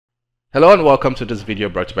Hello and welcome to this video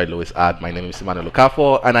brought to you by Louis Ad. My name is Emmanuel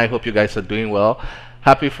Okafor and I hope you guys are doing well.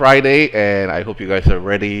 Happy Friday, and I hope you guys are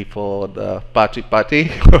ready for the party,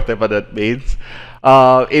 whatever that means.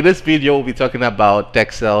 In this video, we'll be talking about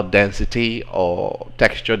texel density or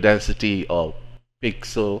texture density or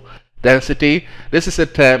pixel density. This is a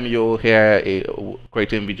term you'll hear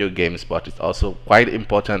creating video games, but it's also quite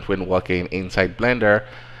important when working inside Blender.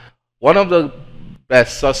 One of the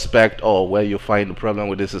best suspect, or where you find the problem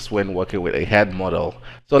with this, is when working with a head model.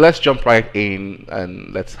 So let's jump right in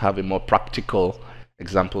and let's have a more practical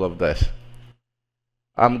example of this.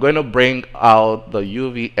 I'm going to bring out the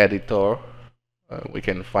UV editor. We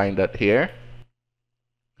can find that here.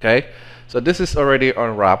 Okay, so this is already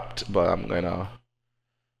unwrapped, but I'm going to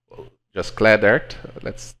just clear that.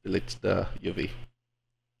 Let's delete the UV.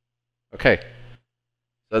 Okay,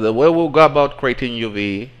 so the way we'll go about creating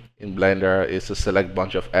UV in Blender is to select a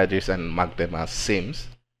bunch of edges and mark them as seams.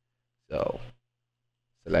 So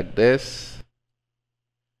select this,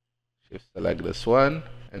 shift select this one,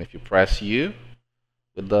 and if you press U,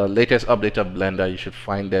 with the latest update of Blender, you should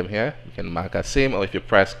find them here. You can mark a seam, or if you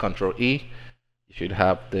press Ctrl E, you should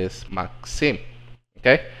have this mark seam.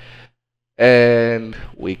 Okay, and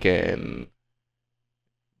we can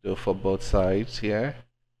do for both sides here.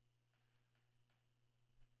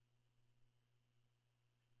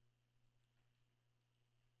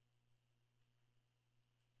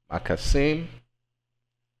 Mark a seam.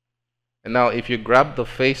 And now if you grab the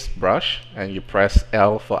face brush and you press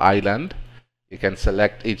L for island, you can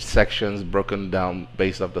select each sections broken down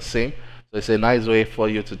based off the seam. So it's a nice way for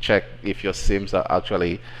you to check if your seams are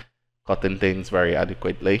actually cutting things very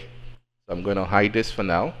adequately. So I'm going to hide this for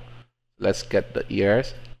now. Let's get the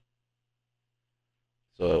ears.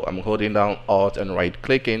 So I'm holding down Alt and right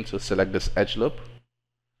clicking to select this edge loop.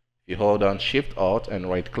 If you hold down Shift Alt and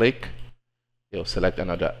right click, you'll select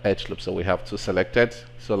another edge loop. So we have two selected.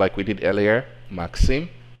 So like we did earlier, mark seam.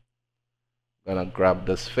 I'm gonna grab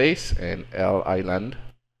this face and L island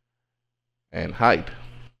and hide.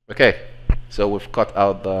 Okay, so we've cut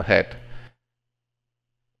out the head.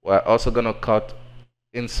 We're also gonna cut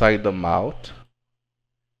inside the mouth.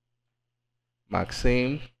 Mark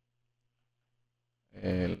seam,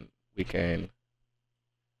 and we can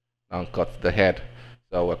now cut the head.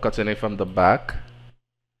 So we're cutting it from the back.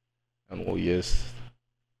 And we'll use,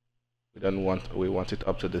 we want it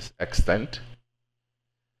up to this extent.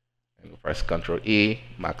 And we'll press Ctrl E,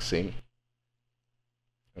 mark seam.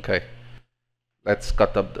 Okay, let's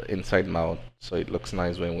cut up the inside mouth so it looks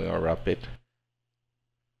nice when we unwrap it.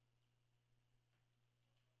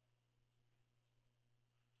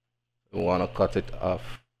 We want to cut it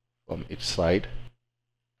off from each side.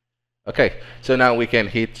 Okay, so now we can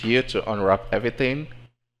hit U to unwrap everything.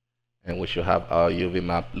 And we should have our UV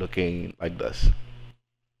map looking like this.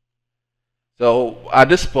 So at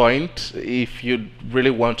this point, if you really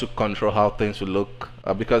want to control how things will look,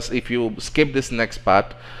 because if you skip this next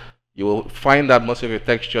part, you will find that most of your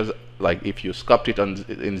textures, like if you sculpt it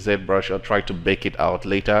in ZBrush or try to bake it out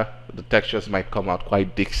later, the textures might come out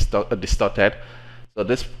quite distorted. So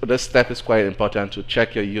this step is quite important to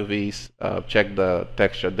check your UVs, check the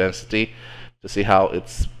texture density, to see how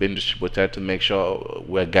it's been distributed, to make sure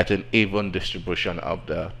we're getting even distribution of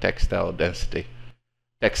the texel density,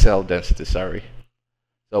 sorry.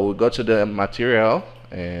 So we'll go to the material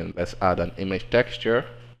and let's add an image texture.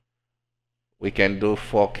 We can do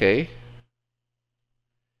 4K,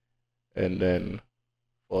 and then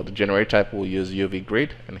for the generate type we'll use UV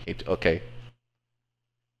grid and hit OK.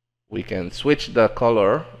 We can switch the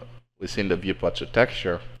color within the viewport to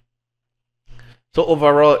texture. So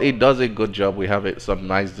overall, it does a good job. We have some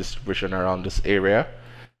nice distribution around this area,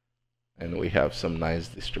 and we have some nice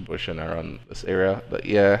distribution around this area. The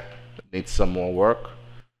ear needs some more work.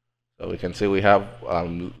 So we can see we have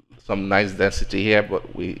some nice density here,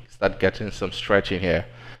 but we start getting some stretching here.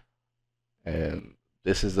 And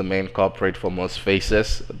this is the main culprit for most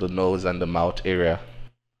faces, the nose and the mouth area.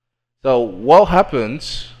 So what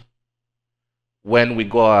happens when we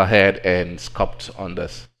go ahead and sculpt on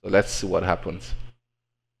this? So let's see what happens.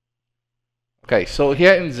 Okay, so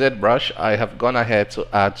here in ZBrush, I have gone ahead to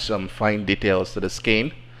add some fine details to the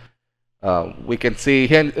skin. We can see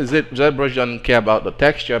here ZBrush doesn't care about the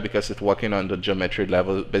texture because it's working on the geometry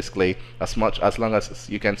level. Basically, as long as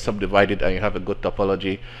you can subdivide it and you have a good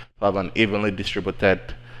topology, have an evenly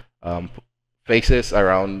distributed faces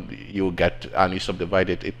around, you get, and you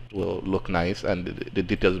subdivide it, it will look nice, and the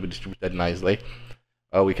details will be distributed nicely.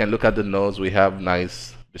 We can look at the nose. We have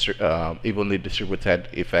nice evenly distributed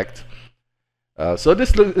effect. So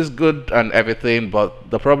this is good and everything, but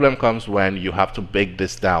the problem comes when you have to bake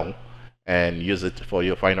this down and use it for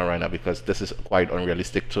your final render, because this is quite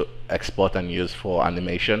unrealistic to export and use for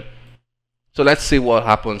animation. So let's see what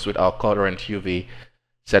happens with our current UV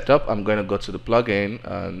setup. I'm going to go to the plugin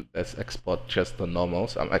and let's export just the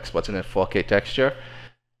normals. I'm exporting a 4K texture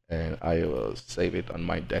and I will save it on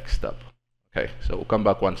my desktop. Okay, so we'll come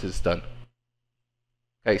back once it's done.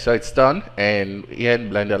 Okay, so it's done, and here in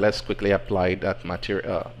Blender, let's quickly apply that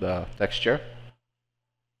material, the texture.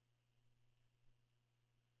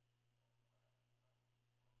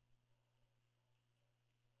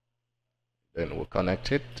 Then we'll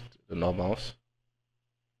connect it to the normals.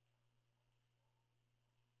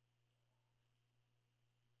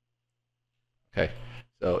 Okay,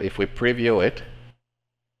 so if we preview it,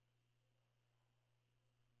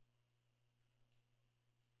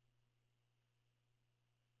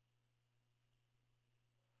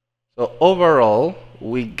 so overall,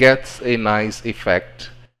 we get a nice effect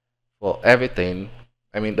for everything.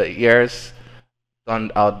 I mean, the ears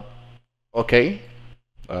turned out okay,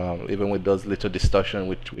 even with those little distortion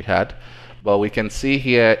which we had. But we can see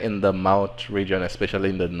here in the mouth region, especially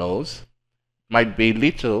in the nose, might be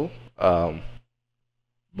little,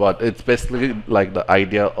 but it's basically like the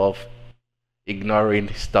idea of ignoring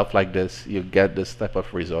stuff like this. You get this type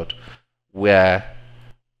of result where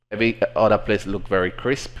every other place look very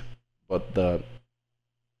crisp, but the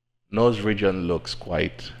nose region looks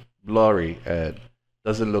quite blurry and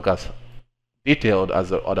doesn't look as detailed as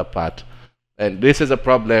the other part. And this is a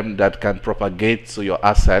problem that can propagate to your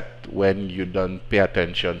asset when you don't pay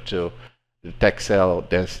attention to the texel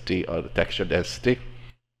density or the texture density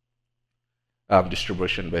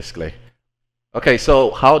distribution, basically. Okay,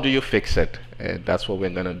 so how do you fix it? And that's what we're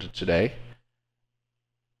going to do today.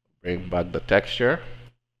 Bring back the texture,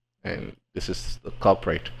 and this is the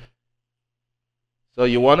culprit. So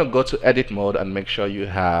you want to go to edit mode and make sure you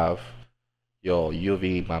have your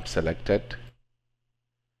UV map selected.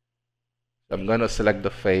 So I'm going to select the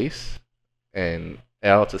face and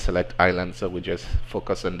L to select island, so we just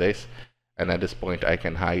focus on this, and at this point I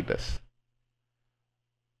can hide this.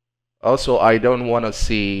 Also, I don't want to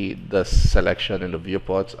see the selection in the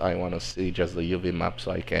viewport. I want to see just the UV map so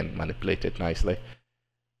I can manipulate it nicely.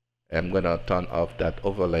 I'm going to turn off that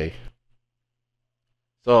overlay.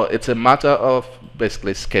 So it's a matter of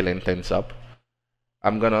basically scaling things up.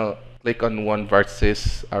 I'm going to click on one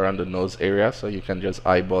vertex around the nose area, so you can just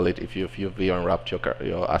eyeball it if you've UV unwrapped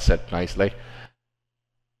your asset nicely. You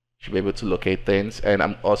should be able to locate things. And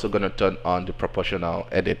I'm also going to turn on the proportional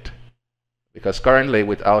edit, because currently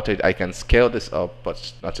without it I can scale this up,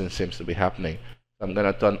 but nothing seems to be happening. So I'm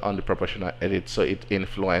going to turn on the proportional edit so it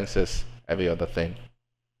influences every other thing.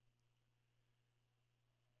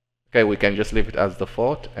 Okay, we can just leave it as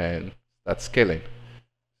default and start scaling.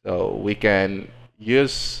 So we can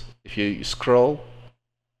use, if you scroll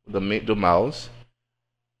the mouse,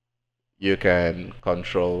 you can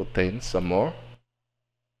control things some more.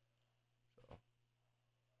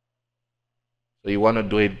 So you want to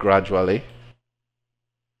do it gradually,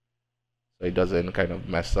 so it doesn't kind of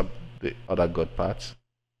mess up the other good parts.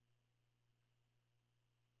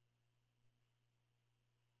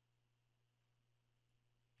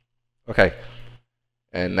 Okay,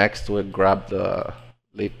 and next we'll grab the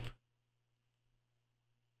lip.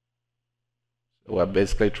 So we're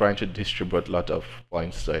basically trying to distribute a lot of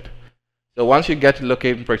points to it. So once you get it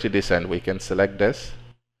looking pretty decent, we can select this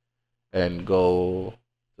and go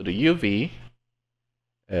to the UV,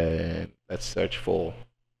 and let's search for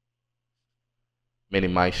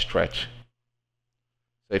minimize stretch.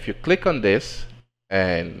 So if you click on this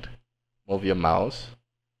and move your mouse,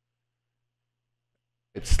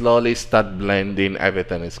 it slowly starts blending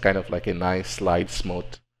everything. It's kind of like a nice slide smooth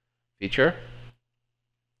feature,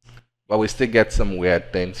 but we still get some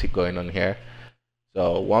weird things going on here.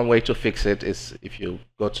 So one way to fix it is if you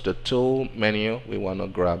go to the tool menu, we want to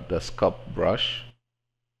grab the sculpt brush.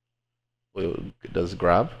 We'll just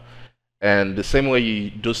grab, and the same way you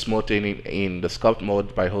do smoothing in the sculpt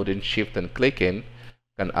mode by holding shift and clicking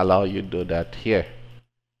can allow you to do that here.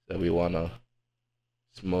 So we want to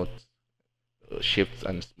smooth, shift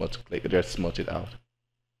and smooth click, just smooth it out.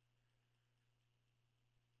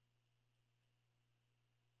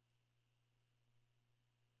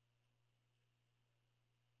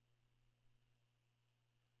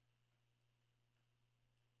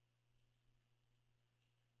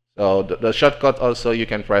 So the shortcut also you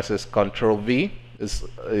can press is Control V.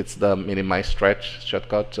 It's the minimize stretch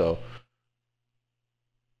shortcut. So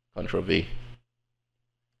Control V.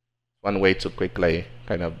 One way to quickly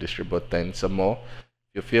kind of distribute things some more.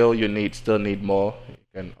 If you feel you still need more, you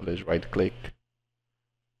can always right click,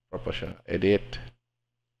 proportional edit.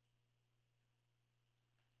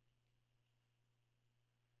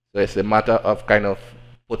 So it's a matter of kind of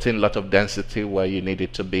putting a lot of density where you need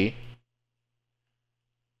it to be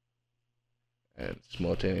and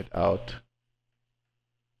smoothing it out.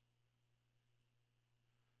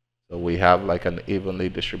 So we have like an evenly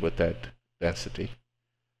distributed density.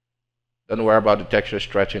 Don't worry about the texture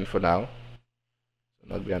stretching for now.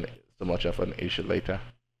 It'll not be so much of an issue later.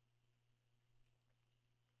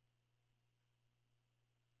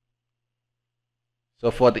 So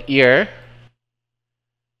for the ear,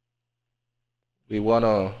 we want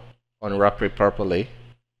to unwrap it properly.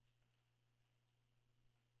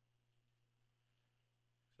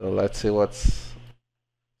 So let's see what's...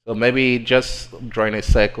 So maybe just drawing a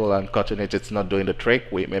circle and cutting it, it's not doing the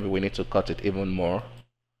trick. Maybe we need to cut it even more.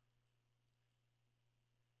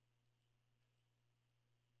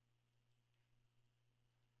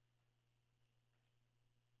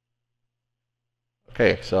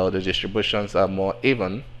 Okay, so the distributions are more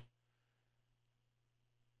even.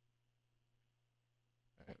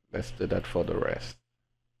 Let's do that for the rest.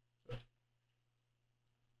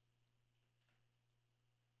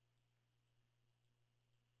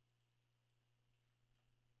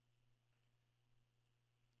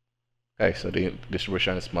 Okay, so the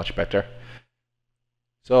distribution is much better.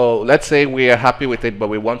 So let's say we are happy with it, but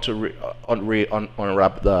we want to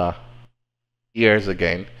unwrap the ears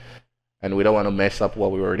again, and we don't want to mess up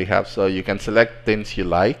what we already have. So you can select things you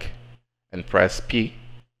like and press P.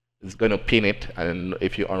 It's going to pin it, and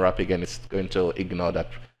if you unwrap again, it's going to ignore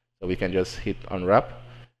that. So we can just hit unwrap,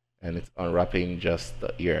 and it's unwrapping just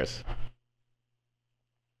the ears.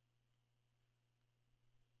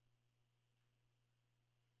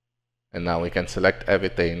 And now we can select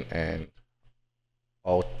everything and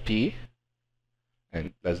Alt P,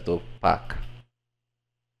 and let's do pack.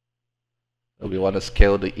 So we want to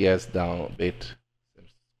scale the ears down a bit. Seems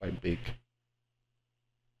quite big.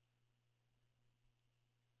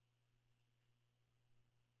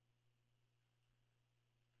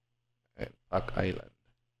 And pack island.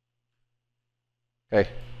 Okay.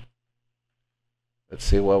 Let's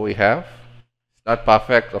see what we have. It's not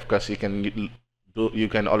perfect. Of course, you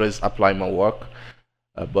can always apply more work.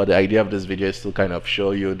 But the idea of this video is to kind of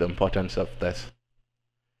show you the importance of this.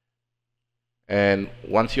 And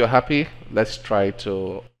once you're happy, let's try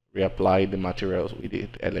to reapply the materials we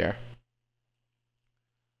did earlier.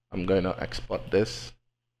 I'm going to export this.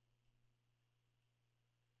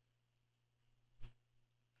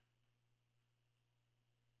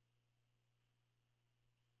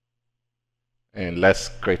 And let's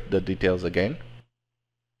create the details again.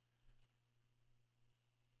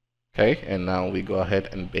 Okay, and now we go ahead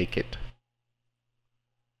and bake it.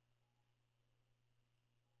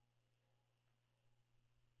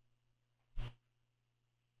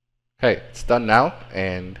 Okay, it's done now,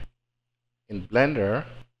 and in Blender,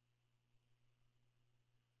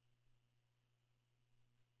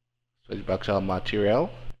 switch back to our material,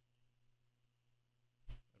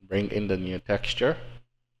 bring in the new texture.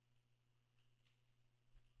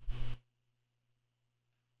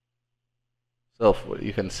 So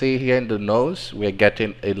you can see here in the nose, we're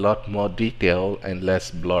getting a lot more detail and less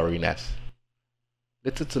blurriness.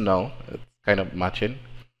 Little to know, it's kind of matching.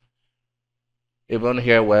 Even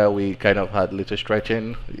here where we kind of had little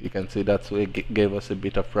stretching, you can see that's where it gave us a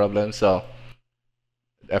bit of problem. So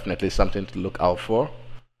definitely something to look out for.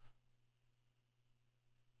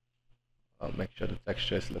 I'll make sure the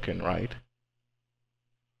texture is looking right.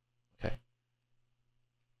 Okay.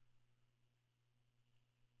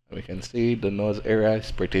 We can see the nose area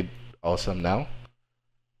is pretty awesome now.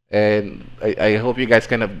 And I hope you guys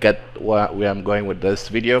kind of get where I'm going with this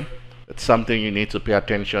video. It's something you need to pay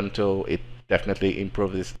attention to. It definitely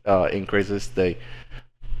increases the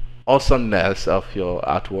awesomeness of your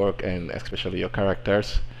artwork and especially your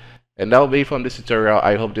characters. And that'll be from this tutorial.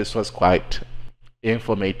 I hope this was quite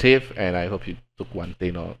informative, and I hope you took one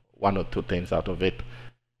or two things out of it.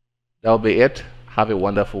 That'll be it. Have a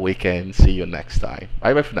wonderful weekend. See you next time.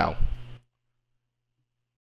 Bye bye for now.